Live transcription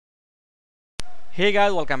Hey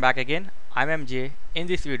guys, welcome back again. I'm MJ. In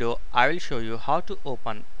this video, I will show you how to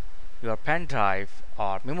open your pen drive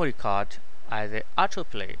or memory card as a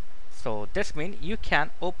autoplay. So this means you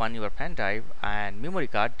can open your pen drive and memory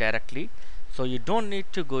card directly. So you don't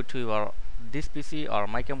need to go to your this PC or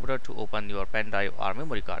my computer to open your pen drive or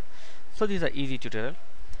memory card. So this is an easy tutorial.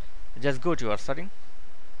 Just go to your setting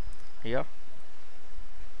here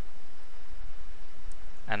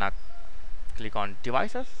and now click on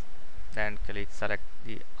devices, then select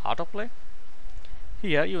the autoplay.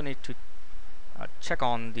 Here you need to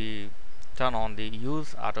turn on the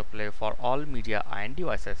use autoplay for all media and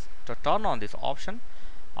devices. To turn on this option,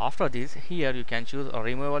 after this here you can choose a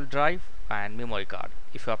removable drive and memory card.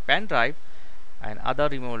 If your pen drive and other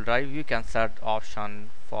removable drive, you can set option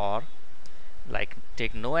for like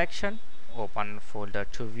take no action, open folder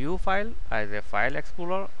to view file as a file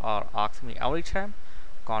explorer, or ask me every time,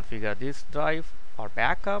 configure this drive or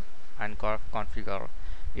backup, and configure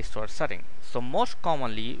storage setting. So most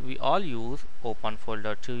commonly we all use open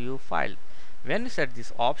folder to view file. When you set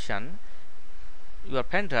this option, your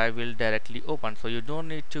pen drive will directly open, so you don't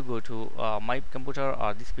need to go to my computer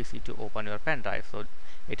or this PC to open your pen drive. So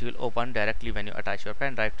it will open directly when you attach your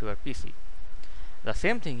pen drive to your PC. The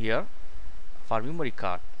same thing here for memory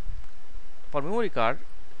card. For memory card,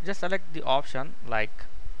 just select the option like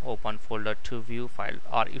open folder to view file,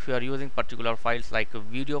 or if you are using particular files like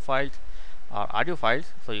video files or audio files,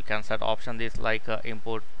 so you can set option this like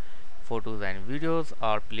import photos and videos,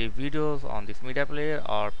 or play videos on this media player,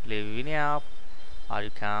 or play Winamp, or you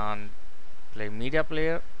can play media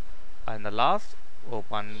player, and the last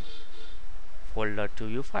open folder to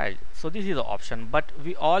view file. So this is the option, but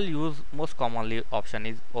we all use most commonly option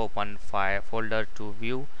is open file folder to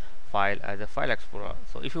view file as a file explorer.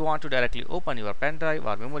 So if you want to directly open your pen drive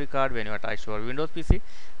or memory card when you attach to your Windows PC,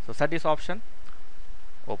 so set this option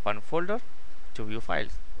open folder to view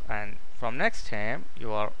files, and from next time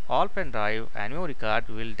your all pen drive and memory card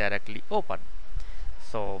will directly open.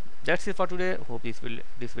 So that's it for today. Hope this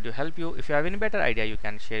video help you. If you have any better idea, you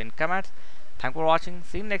can share in comments. Thanks for watching.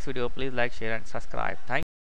 See you in next video. Please like, share and subscribe. Thank you.